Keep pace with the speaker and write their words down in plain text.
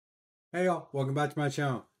Hey y'all, welcome back to my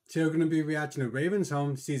channel. Today we're going to be reacting to Raven's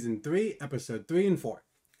Home Season 3, Episode 3 and 4.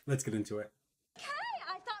 Let's get into it. Okay,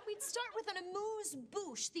 I thought we'd start with an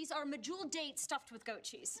amuse-bouche. These are medjool dates stuffed with goat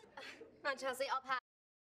cheese. Come on, Chelsea, I'll pass.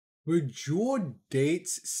 Medjool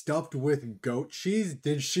dates stuffed with goat cheese?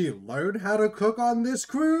 Did she learn how to cook on this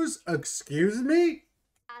cruise? Excuse me?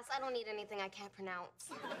 I don't need anything I can't pronounce.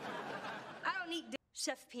 I don't need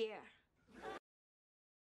Chef Pierre.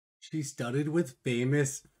 She studied with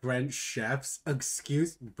famous French chefs?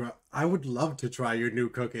 Bro, I would love to try your new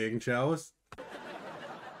cooking, Chels.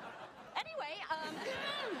 Anyway,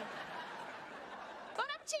 bon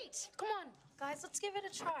appetit. Come on, guys, let's give it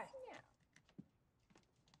a try. Yeah.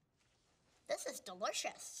 This is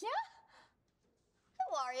delicious. Yeah?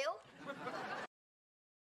 Who are you?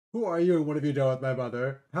 Who are you and what have you done with my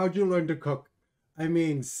mother? How'd you learn to cook? I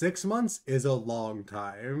mean, 6 months is a long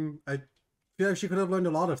time. I feel like she could have learned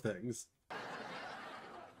a lot of things.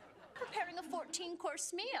 Preparing a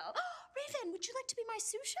 14-course meal. Raven, would you like to be my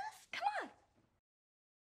sous chef? Come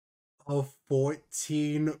on. A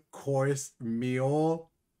 14-course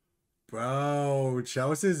meal? Bro,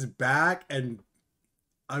 Chelsea's back, and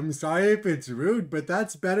I'm sorry if it's rude, but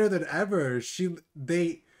that's better than ever.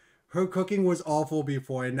 Her cooking was awful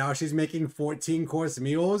before, and now she's making 14-course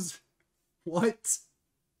meals? What?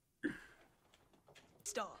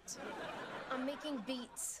 Start. I'm making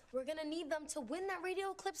beats. We're gonna need them to win that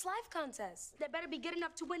Radio Eclipse Live contest. They better be good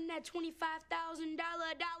enough to win that $25,000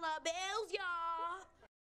 bills,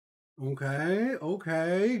 y'all.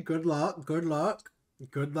 Okay. Good luck. Good luck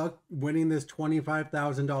winning this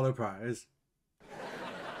 $25,000 prize.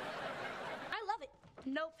 I love it.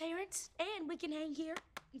 No parents, and we can hang here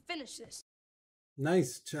and finish this.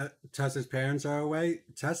 Nice. Tess's parents are away.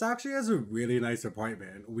 Tess actually has a really nice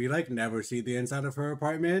apartment. We never see the inside of her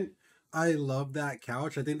apartment. I love that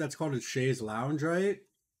couch. I think that's called a chaise lounge, right?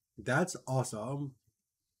 That's awesome.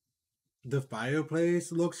 The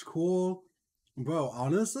fireplace looks cool. Bro,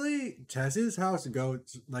 honestly, Tess's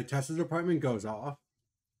Tess's apartment goes off.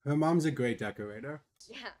 Her mom's a great decorator.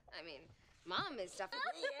 Yeah, I mean, Mom is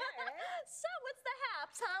definitely. So, what's the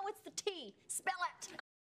haps, huh? What's the tea? Spell it.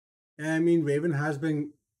 And I mean, Raven's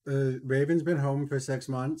been home for 6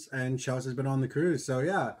 months, and Chelsea's been on the cruise. So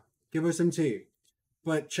yeah, give her some tea.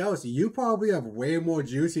 But Chelsea, you probably have way more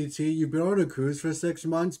juicy tea. You've been on a cruise for 6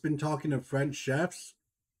 months, been talking to French chefs.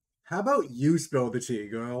 How about you spill the tea,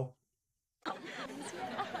 girl?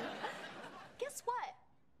 Guess what?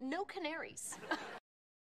 No canaries.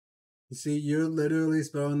 See, you're literally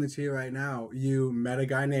spilling the tea right now. You met a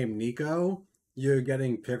guy named Nico. You're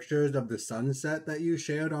getting pictures of the sunset that you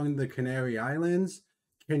shared on the Canary Islands.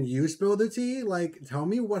 Can you spill the tea? Tell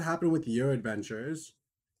me what happened with your adventures.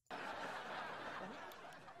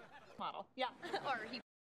 Model. Yeah. Or he.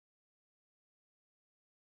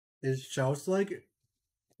 Is Chels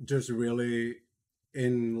just really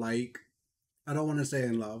I don't want to say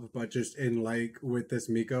in love, but just with this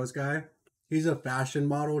Mikos guy? He's a fashion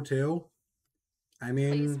model too. I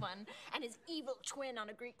mean, Plays one, and his evil twin on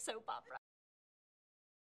a Greek soap opera.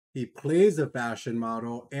 he plays a fashion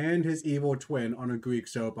model and his evil twin on a Greek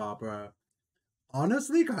soap opera.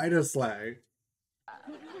 Honestly, kind of slay.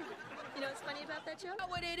 You know what's funny about that joke?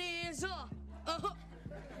 What it is,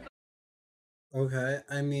 Okay,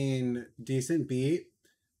 I mean, decent beat.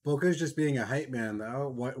 Booker's just being a hype man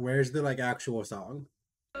though. Where's the actual song?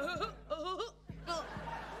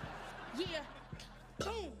 Yeah.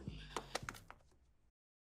 Boom.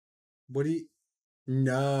 What do you...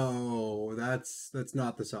 No, that's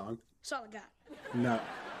not the song. That's all I got. No.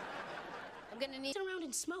 I'm gonna need Sit around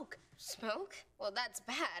and smoke. smoke? Well, that's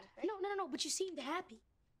bad. No, but you seemed happy.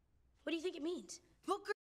 What do you think it means?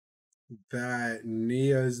 Booker. That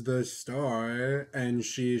Nia's the star and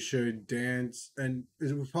she should dance, and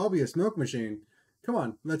it was probably a smoke machine. Come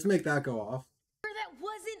on, let's make that go off. That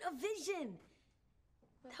wasn't a vision.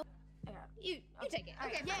 You take it.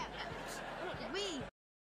 Okay, Yeah. We.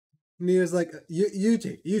 Nia's like, you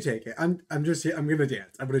take it. I'm just here. I'm gonna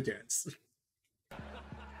dance.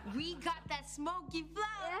 We got that smoky flow.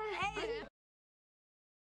 Hey.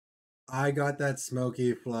 I got that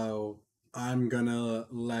smoky flow. I'm gonna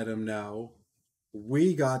let him know.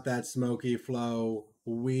 We got that smoky flow.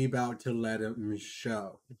 We about to let him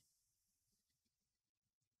show.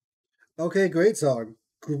 Okay, great song.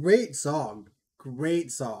 100%.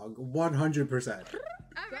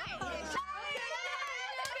 all right.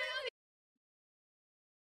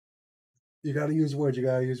 You gotta use words.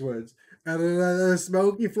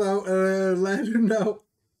 Smoky flow. Let him know.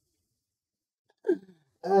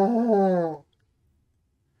 Oh.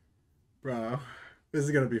 Bro, this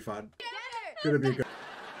is gonna be fun. Gonna be good.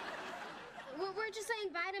 We're just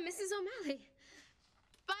saying bye to Mrs. O'Malley.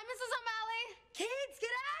 Bye, Mrs. O'Malley. Kids, get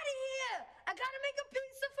out of here. I gotta make a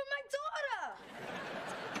pizza for my daughter.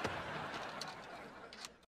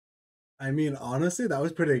 I mean, honestly, that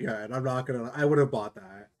was pretty good. I'm not gonna. I would have bought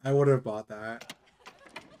that. I would have bought that.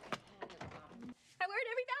 I wear it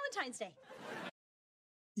every Valentine's Day.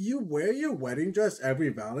 You wear your wedding dress every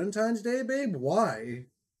Valentine's Day, babe? Why?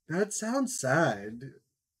 That sounds sad.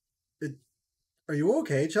 Are you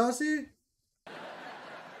okay, Chelsea?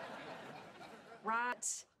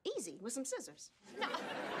 Right. Easy, with some scissors. No.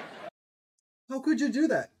 How could you do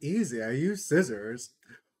that? Easy, I use scissors.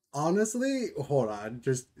 Honestly, hold on,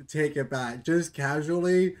 just take it back. Just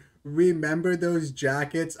casually remember those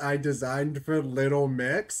jackets I designed for Little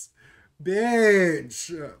Mix?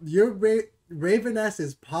 Bitch, your Raveness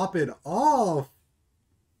is popping off.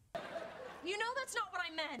 You know that's not what I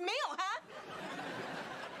meant. Meal, huh?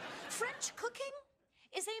 French cooking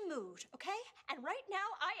is a mood, okay? And right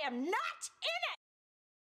now, I am not in it!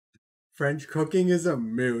 French cooking is a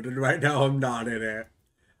mood, and right now I'm not in it.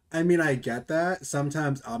 I mean, I get that.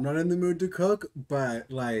 Sometimes I'm not in the mood to cook,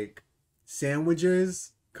 but like,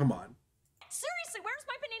 sandwiches? Come on. Seriously, where's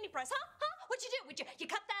my panini press, huh? Huh? What'd you do? Would you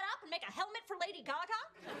cut that up and make a helmet for Lady Gaga?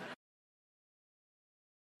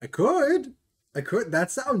 I could.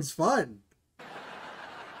 That sounds fun.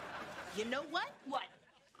 You know what? What?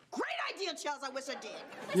 Great idea, Chels. I wish I did.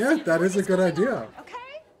 Yeah, that is a good idea. Okay?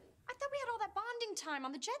 I thought we had all that bonding time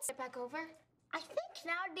on the jet set. Back over. I think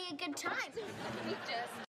now would be a good time. We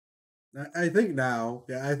just. I think now.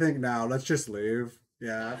 Yeah, I think now. Let's just leave.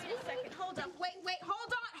 Yeah. Wait a second. Hold up. Wait.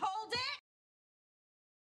 Hold on. Hold it.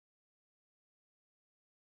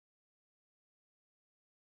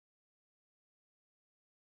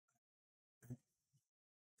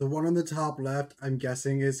 The one on the top left, I'm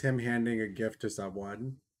guessing, is him handing a gift to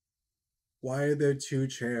someone. Why are there two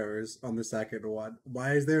chairs on the second one?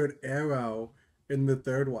 Why is there an arrow in the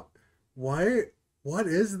third one? Why? What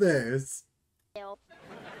is this? Yeah.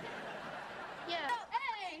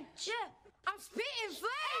 Hey, yeah, I'm spitting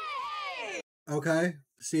flames. Okay,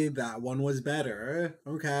 see, that one was better.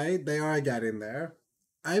 Okay, they are getting there.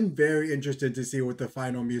 I'm very interested to see what the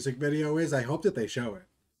final music video is. I hope that they show it.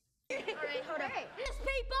 Alright, hold up. Yes,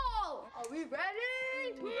 people. Are we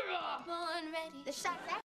ready? Born ready. The shot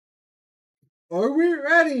that. Are we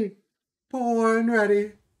ready? Porn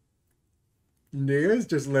ready. Nia's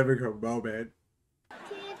just living her moment.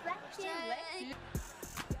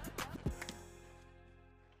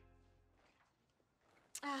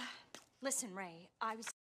 Listen, Ray, I was...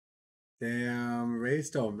 Damn, Ray's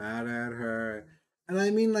still mad at her. And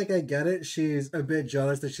I mean, like, I get it. She's a bit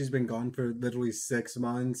jealous that she's been gone for literally 6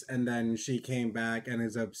 months, and then she came back and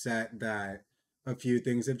is upset that a few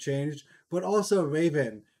things have changed. But also,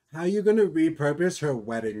 Raven, how are you gonna repurpose her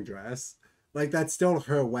wedding dress? Like, that's still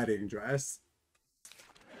her wedding dress.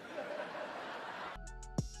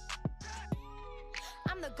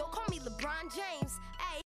 I'm the GOAT, call me LeBron James.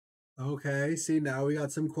 Hey. Okay, see, now we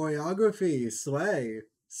got some choreography. Slay.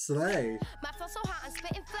 Slay. My flow so hot, I'm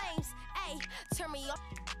spitting flames. Hey, turn me up.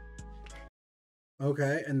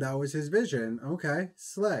 Okay, and that was his vision. Okay,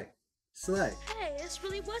 slay. Slay. Hey, this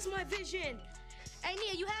really was my vision. Hey,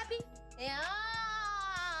 Nia, you happy? Yeah.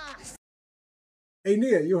 Hey,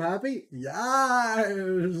 Nia, you happy?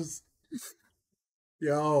 Yes!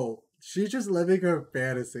 Yo, she's just living her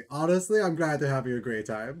fantasy. Honestly, I'm glad they're having a great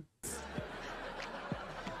time.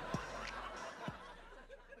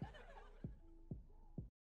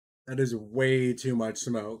 That is way too much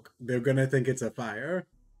smoke. They're gonna think it's a fire.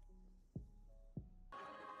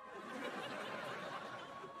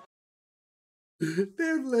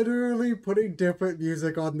 They're literally putting different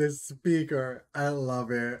music on this speaker. I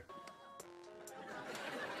love it.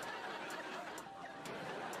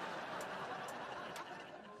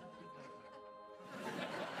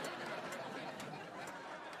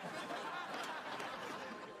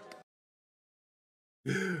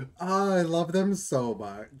 I love them so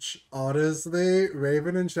much. Honestly,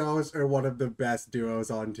 Raven and Chels are one of the best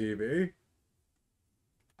duos on TV.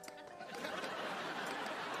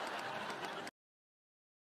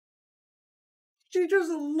 She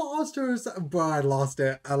just lost herself. Bro, I lost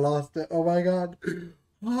it. I lost it. Oh my god.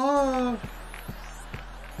 Ah.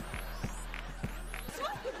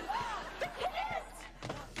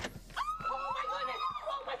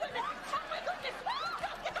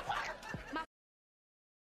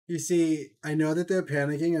 You see, I know that they're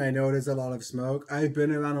panicking and I know it is a lot of smoke. I've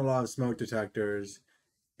been around a lot of smoke detectors.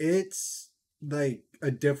 It's like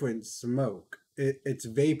a different smoke. It's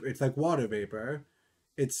vapor. It's like water vapor.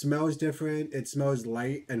 It smells different. It smells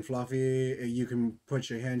light and fluffy. You can put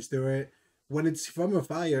your hands through it. when it's from a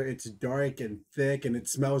fire, it's dark and thick and it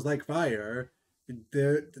smells like fire.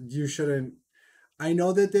 There, you shouldn't. I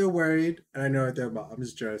know that they're worried, and I know that their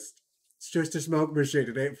mom's just. It's just a smoke machine.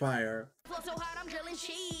 It ain't fire. Flow so hard, I'm drilling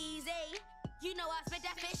cheese, eh? You know I spit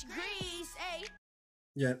that fish grease, eh?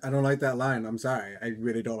 Yeah, I don't like that line. I'm sorry. I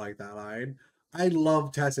really don't like that line. I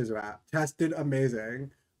love Tess's rap. Tess did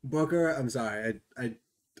amazing. Booker, I'm sorry.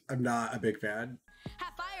 I'm not a big fan.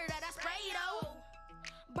 Have fire that I spray though.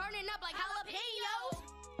 Burning up like jalapenos.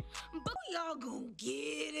 But Y'all gonna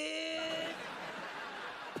get it.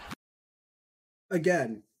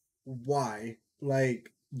 Again, why?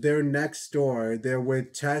 Like, they're next door. They're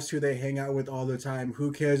with Tess, who they hang out with all the time.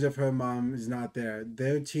 Who cares if her mom is not there?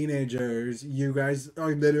 They're teenagers. You guys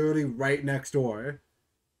are literally right next door.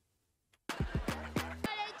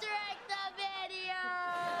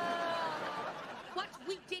 what?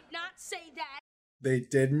 We did not say that. They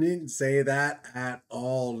didn't say that at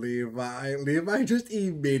all, Levi. Levi just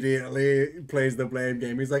immediately plays the blame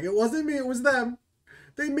game. He's like, it wasn't me, it was them.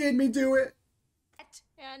 They made me do it.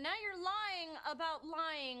 Yeah, now you're lying about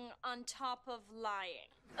lying on top of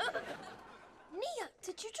lying. Nia,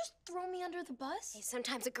 did you just throw me under the bus? Hey,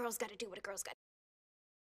 sometimes a girl's gotta do what a girl's gotta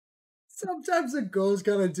Sometimes a girl's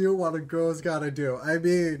gotta do what a girl's gotta do. I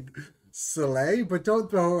mean, slay, but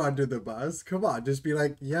don't throw her under the bus. Come on, just be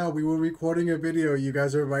like, yeah, we were recording a video. You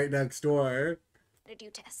guys are right next door. do,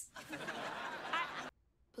 Tess.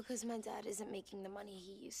 Because my dad isn't making the money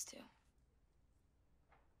he used to.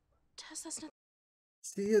 Tess, that's not.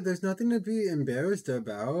 See, there's nothing to be embarrassed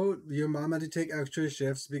about. Your mom had to take extra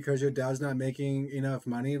shifts because your dad's not making enough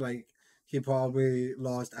money. Like, he probably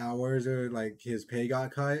lost hours or, like, his pay got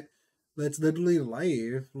cut. That's literally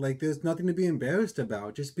life. Like, there's nothing to be embarrassed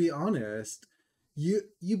about. Just be honest. You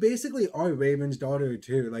basically are Raven's daughter,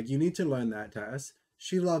 too. Like, you need to learn that, Tess.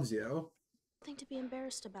 She loves you. Nothing to be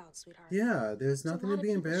embarrassed about, sweetheart. Yeah, there's There's a nothing lot to of be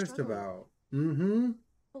people embarrassed struggling. about. Mm-hmm.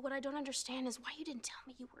 But what I don't understand is why you didn't tell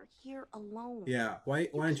me you were here alone. Yeah, why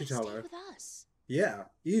didn't you could've tell stayed her? with us. Yeah,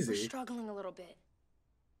 We're easy. struggling a little bit.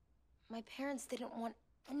 My parents didn't want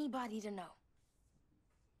anybody to know.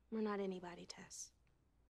 We're not anybody, Tess.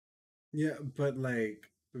 Yeah, but like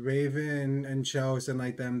Raven and Chels and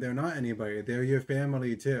like them, they're not anybody. They're your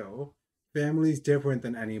family too. Family's different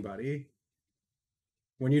than anybody.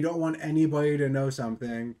 When you don't want anybody to know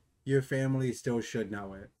something, your family still should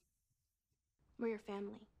know it. We're your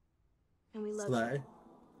family. And we love Slay. you.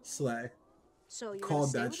 Slay. So you're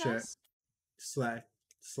Called gonna that stay with shit. us? Slay.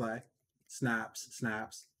 Slay. Snaps.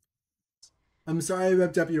 Snaps. I'm sorry I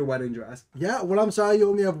ripped up your wedding dress. Yeah, well, I'm sorry you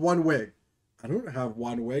only have one wig. I don't have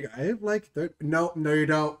one wig. I have like no, you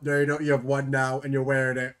don't. No, you don't. You have one now and you're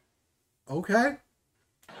wearing it. Okay.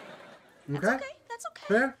 That's okay. That's okay.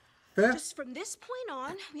 Fair. Fair. Just from this point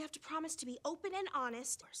on, we have to promise to be open and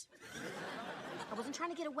honest. I wasn't trying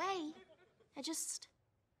to get away. I just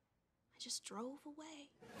drove away.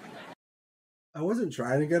 I wasn't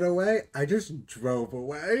trying to get away. I just drove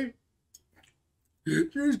away. She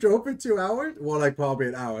just drove for 2 hours? Well, like probably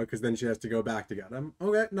an hour, because then she has to go back to get him.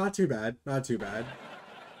 Okay, not too bad. Not too bad.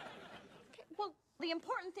 Okay, well, the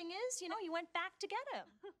important thing is, you went back to get him.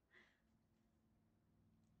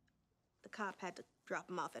 The cop had to drop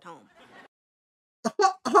him off at home.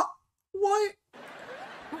 What?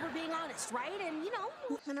 But we're being honest, right? And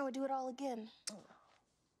and I would do it all again.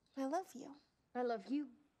 I love you. I love you.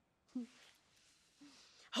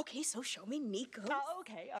 Okay, so show me Nico. Oh,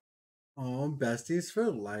 okay. Oh, besties for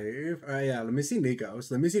life. All right, yeah, let me see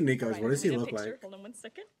Nico's. Let me see Nico's. What does he look like? Hold on one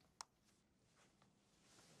second.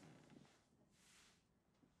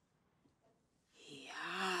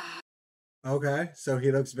 Yeah. Okay, so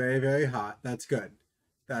he looks very, very hot. That's good.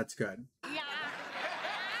 That's good.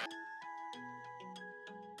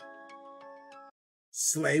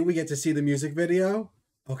 Slay, we get to see the music video?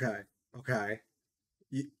 Okay, okay.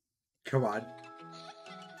 Come on.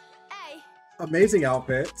 Hey. Amazing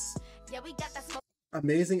outfits. Yeah, we got that smoke.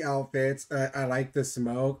 Amazing outfits. I like the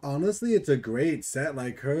smoke. Honestly, it's a great set.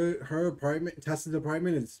 Like her apartment, Tessa's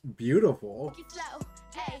apartment is beautiful. Flow.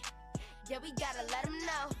 Hey. Yeah, we gotta let them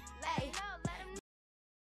know. Hey.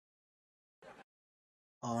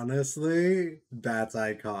 Honestly, that's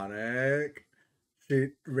iconic.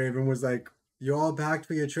 Raven was like, "You all packed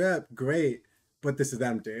for your trip, great, but this is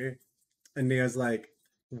empty." And Nia's like,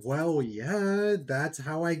 "Well, yeah, that's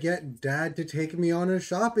how I get Dad to take me on a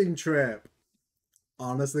shopping trip."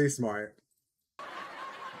 Honestly, smart.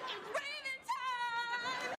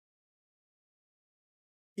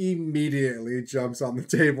 Immediately jumps on the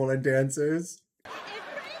table and dances. It's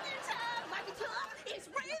Raven time! Mighty Club! It's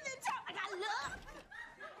Raven time! I got love!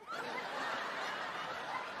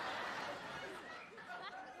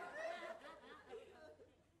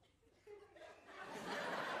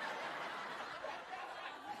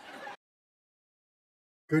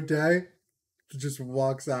 Good day. Just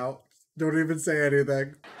walks out. Don't even say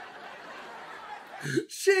anything.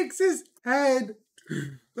 Shakes his head.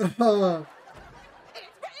 Love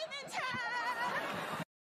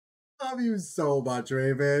you so much,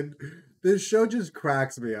 Raven. This show just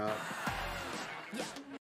cracks me up.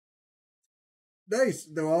 Nice.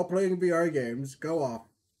 They're all playing VR games. Go off.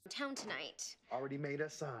 Town tonight. Already made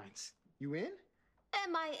us signs. You in?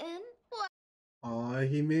 Am I in? What? Aw,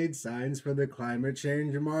 he made signs for the climate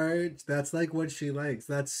change march. That's like what she likes.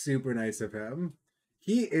 That's super nice of him.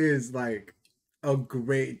 He is like a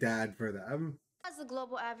great dad for them. As the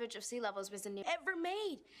global average of sea levels risen ever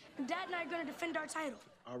made. Dad and I are gonna defend our title.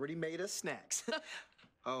 Already made us snacks.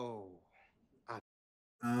 Oh.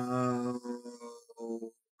 Oh,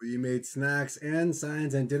 you made snacks and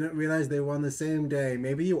signs and didn't realize they won the same day.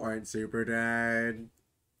 Maybe you aren't super dad.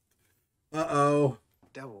 Uh-oh.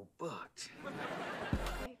 Double booked.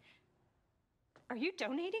 Are you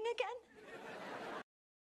donating again?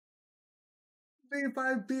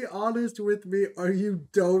 Levi, be honest with me. Are you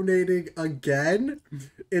donating again?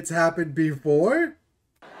 It's happened before?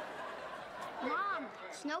 Mom,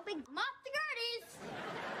 it's no big mop the Gerties.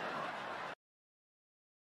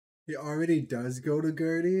 He already does go to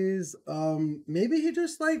Gertie's. Maybe he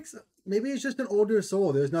just likes, maybe he's just an older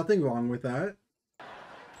soul. There's nothing wrong with that.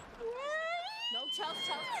 No, Chels.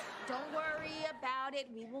 Don't worry about it.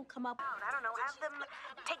 We will come up. I don't know, have them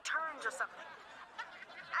take turns or something.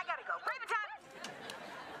 I gotta go. Raven time!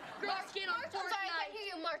 Girls get on I'm sorry, I can't hear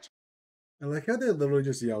you, March. I like how they're literally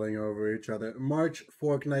just yelling over each other. March,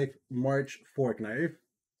 fork knife, march, fork knife.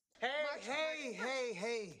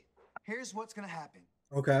 Hey. Here's what's gonna happen.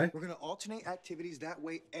 Okay. We're gonna alternate activities. That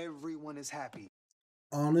way everyone is happy.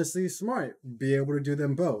 Honestly, smart. Be able to do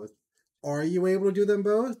them both. Are you able to do them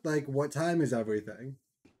both? Like, what time is everything?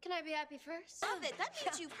 Can I be happy first? Love it. That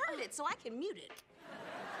means you've heard it, so I can mute it.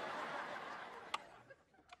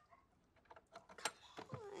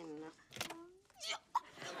 Come on.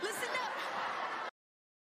 Listen up.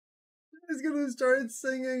 She's gonna start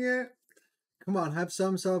singing it. Come on, have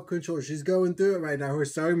some self-control. She's going through it right now. Her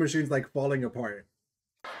sewing machine's like falling apart.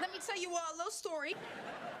 Let me tell you all a little story.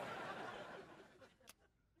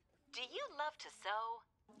 Do you love to sew?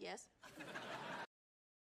 Yes.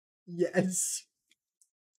 Yes.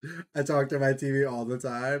 I talk to my TV all the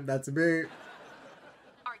time. That's me.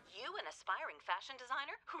 Are you an aspiring fashion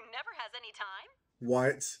designer who never has any time?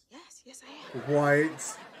 What? Yes, I am.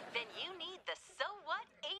 What? Then you need the So What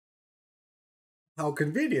 8,000. How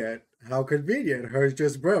convenient. How convenient. Hers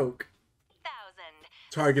just broke.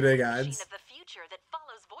 Targeting Machine ads. of the future that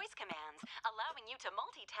follows voice commands, allowing you to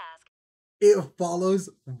multitask. It follows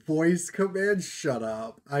voice commands? Shut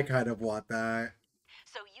up. I kind of want that.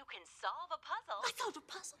 So you can solve a puzzle, I solved a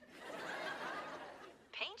puzzle.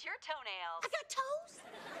 paint your toenails. I got toes.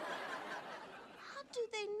 How do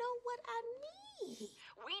they know what I need?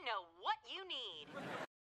 We know what you need.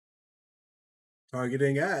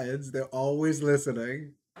 Targeting ads. They're always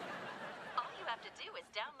listening. All you have to do is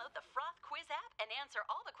download the Froth Quiz app and answer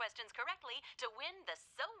all the questions correctly to win the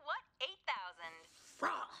So What 8,000.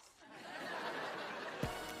 Froth.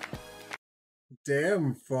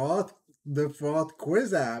 Damn, Froth. The Froth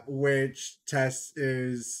Quiz app, which Tess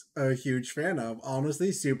is a huge fan of.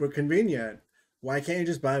 Honestly, super convenient. Why can't you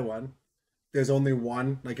just buy one? There's only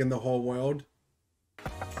one, like in the whole world.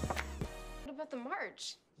 What about the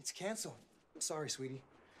march? It's canceled. Sorry, sweetie.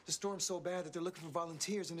 The storm's so bad that they're looking for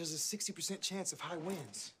volunteers, and there's a 60% chance of high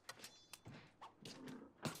winds.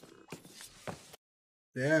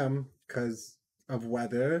 Damn, because of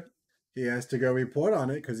weather. He has to go report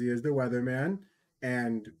on it because he is the weatherman.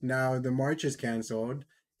 And now the march is canceled.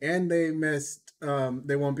 And they missed,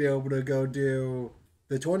 they won't be able to go do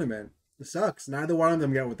the tournament. It sucks. Neither one of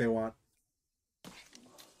them get what they want.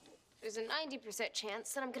 There's a 90%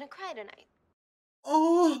 chance that I'm gonna cry tonight.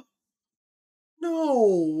 Oh,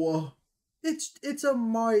 no. It's a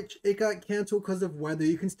march. It got canceled because of weather.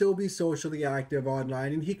 You can still be socially active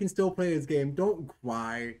online and he can still play his game. Don't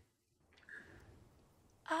cry.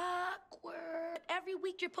 Awkward. Every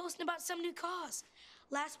week you're posting about some new cause.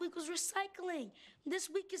 Last week was recycling. This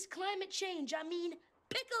week is climate change. I mean,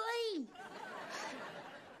 pick a lane.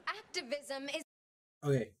 Activism is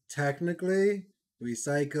Okay, technically,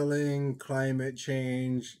 recycling, climate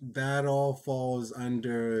change, that all falls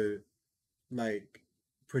under, like,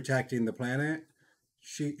 protecting the planet.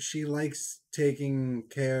 She likes taking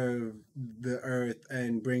care of the earth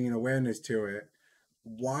and bringing awareness to it.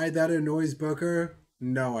 Why that annoys Booker?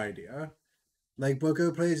 No idea. Like,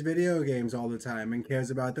 Booker plays video games all the time and cares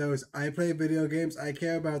about those. I play video games, I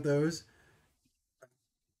care about those.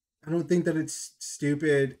 I don't think that it's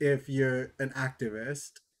stupid if you're an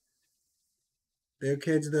activist. They're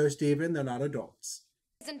kids though, Steven. They're not adults.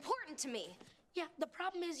 It's important to me. Yeah, the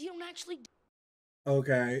problem is you don't actually.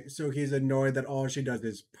 Okay, so he's annoyed that all she does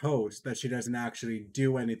is post, that she doesn't actually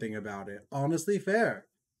do anything about it. Honestly, fair.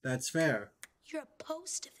 That's fair. You're a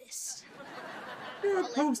postivist. You're a Well,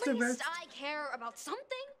 at postivist. least I care about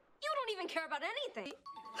something. You don't even care about anything.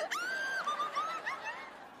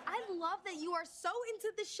 I love that you are so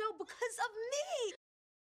into the show because of me.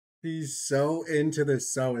 He's so into the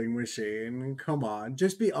sewing machine. Come on,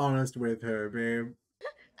 just be honest with her, babe.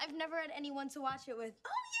 I've never had anyone to watch it with. Oh,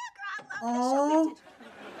 yeah, girl, I love Oh,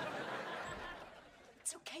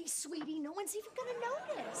 It's okay, sweetie. No one's even gonna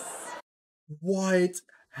notice. what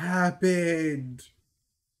happened?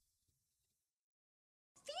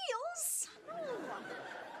 feels.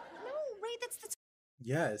 No, Ray, that's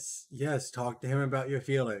Yes, talk to him about your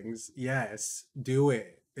feelings. Yes, do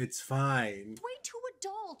it. It's fine. Way too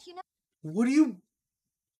adult, you know? What do you...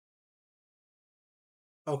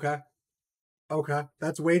 Okay. Okay,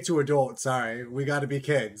 that's way too adult. Sorry, we gotta be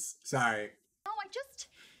kids. Sorry. No, I just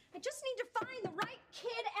need to find the right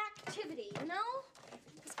kid activity, you know?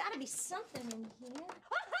 There's gotta be something in here.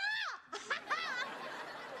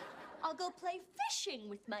 I'll go play fishing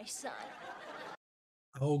with my son.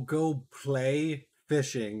 I'll go play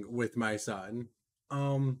fishing with my son.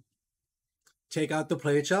 Take out the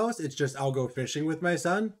play Chels. It's just I'll go fishing with my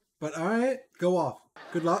son. But alright, go off.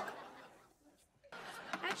 Good luck.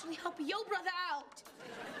 Actually help your brother out.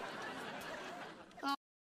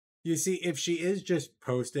 You see, if she is just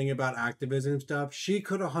posting about activism stuff, she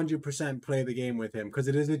could 100% play the game with him because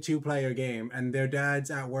it is a two-player game and their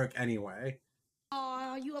dad's at work anyway.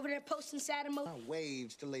 Aw, you over there posting sad emoji. My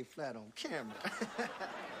waves to lay flat on camera.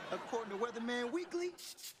 According to Weatherman Weekly,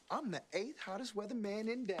 I'm the 8th hottest weatherman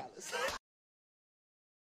in Dallas.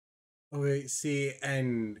 Okay, see,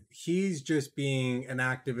 and he's just being an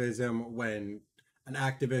activist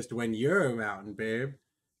when you're around, babe.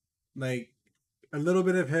 Like, a little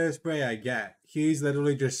bit of hairspray I get. He's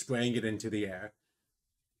literally just spraying it into the air.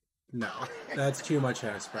 No, that's too much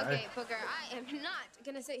hairspray. Okay, Booker, I am not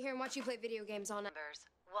gonna sit here and watch you play video games all night. Numbers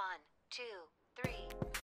 1, 2,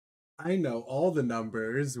 3. I know all the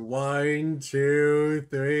numbers. 1, 2,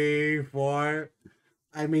 3, 4.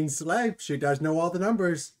 I mean, Slay, she does know all the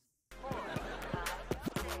numbers. 4, 5, 6.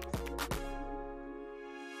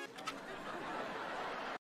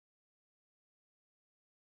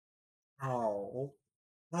 Oh,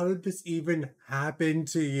 how did this even happen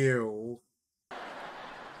to you?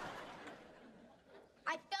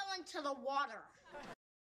 I fell into the water.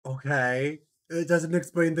 Okay, it doesn't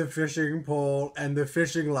explain the fishing pole and the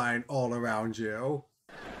fishing line all around you.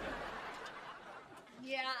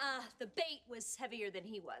 Yeah, the bait was heavier than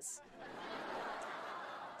he was.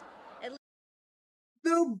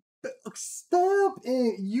 Stop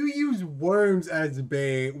it! You use worms as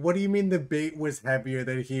bait. What do you mean the bait was heavier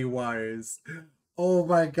than he was? Oh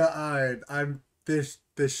my god, I'm this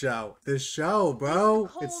show, bro.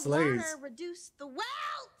 cold It slays. water reduced the welt.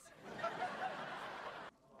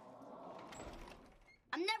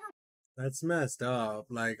 I'm never. That's messed up.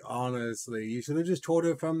 Like, honestly, you should have just told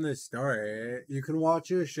her from the start. You can watch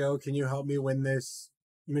your show. Can you help me win this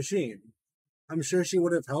machine? I'm sure she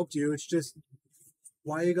would have helped you. It's just,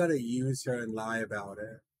 why you gotta use her and lie about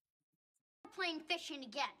it? Playing fishing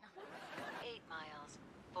again. 8 miles,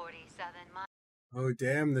 47 miles. Oh,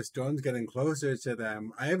 damn, the storm's getting closer to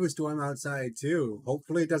them. I have a storm outside, too.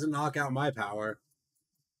 Hopefully it doesn't knock out my power.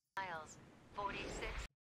 46.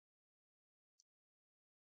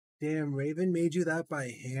 Damn, Raven made you that by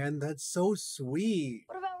hand? That's so sweet.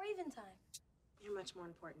 What about Raven time? You're much more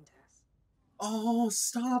important, Tess. Oh,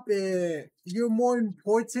 stop it. You're more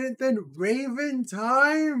important than Raven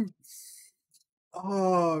time?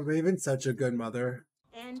 Oh, Raven's such a good mother.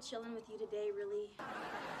 And chilling with you today, really.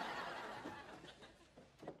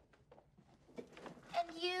 And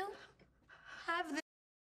you? Have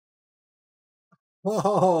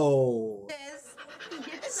Whoa. this.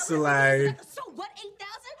 Slay. So what, 8,000?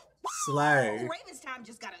 Slay. Raven's time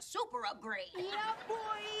just got a super upgrade. Yeah, boy.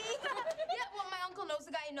 Yeah, well, my uncle knows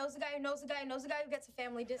the guy who knows the guy who knows the guy who knows the guy who gets a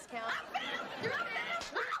family discount.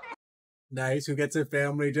 Nice, who gets a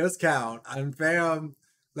family discount. I'm fam.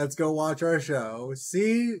 Let's go watch our show.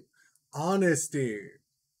 See? Honesty.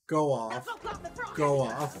 Go off. Go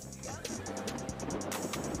off.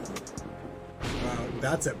 Wow,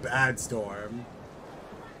 that's a bad storm.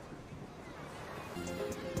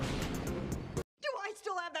 Do I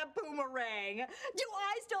still have that boomerang? Do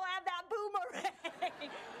I still have that boomerang?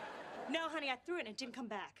 No, honey, I threw it and it didn't come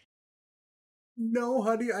back. No,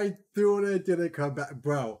 honey, I threw it and it didn't come back.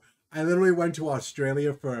 Bro, I literally went to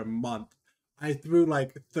Australia for a month. I threw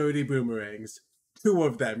like 30 boomerangs. 2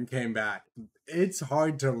 of them came back. It's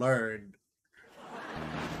hard to learn.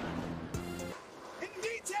 In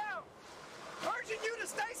detail! Urging you to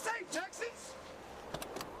stay safe, Texans!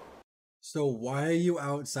 So why are you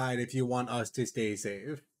outside if you want us to stay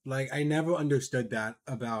safe? Like, I never understood that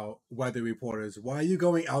about weather reporters. Why are you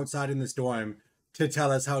going outside in the storm to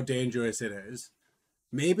tell us how dangerous it is?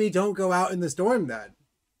 Maybe don't go out in the storm then.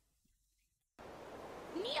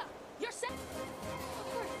 Nia, you're set.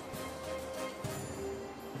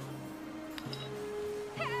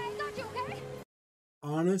 Hey, I got you, okay?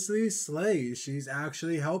 Honestly, Slay, she's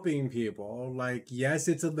actually helping people. Like, yes,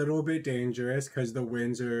 it's a little bit dangerous because the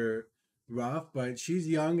winds are rough, but she's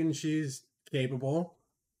young and she's capable.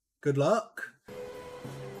 Good luck.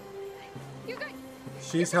 You're good.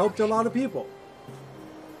 She's helped a lot of people.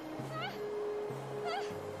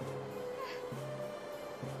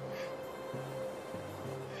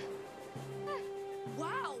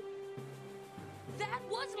 Wow, that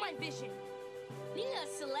was my vision. Nia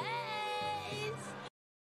slays.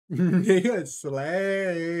 Nia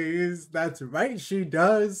slays. That's right, she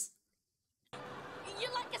does.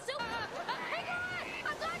 You're like a super. Hey, guys!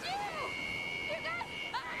 I got you! You're good!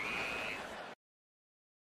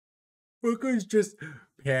 Booker's just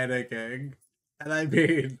panicking. And I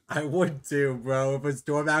mean, I would too, bro, if a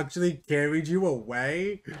storm actually carried you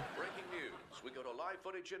away. Breaking news. We go to live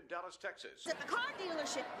footage in Dallas, Texas. At the car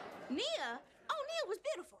dealership, Nia was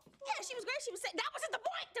beautiful. Yeah, she was great. She was safe. That wasn't the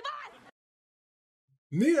point, Devon.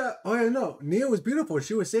 Nia, oh yeah, no, Nia was beautiful.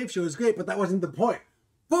 She was safe. She was great, but that wasn't the point.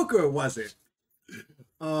 Booker wasn't.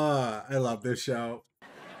 I love this show.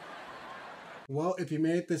 Well, if you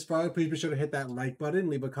made it this far, please be sure to hit that like button.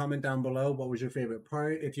 Leave a comment down below. What was your favorite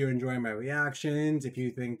part? If you're enjoying my reactions, if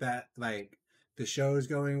you think that like the show is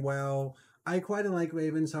going well. I quite like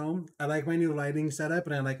Raven's home. I like my new lighting setup,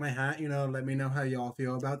 and I like my hat. You know, let me know how y'all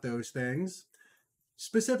feel about those things.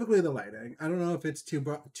 Specifically the lighting. I don't know if it's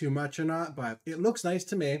too much or not, but it looks nice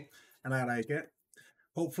to me, and I like it.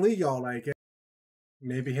 Hopefully y'all like it.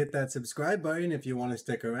 Maybe hit that subscribe button if you want to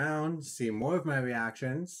stick around, see more of my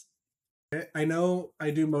reactions. I know I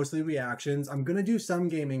do mostly reactions. I'm going to do some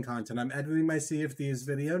gaming content. I'm editing my Sea of Thieves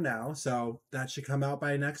video now, so that should come out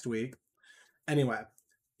by next week. Anyway,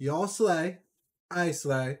 y'all slay, I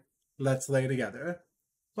slay, let's slay together.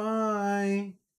 Bye!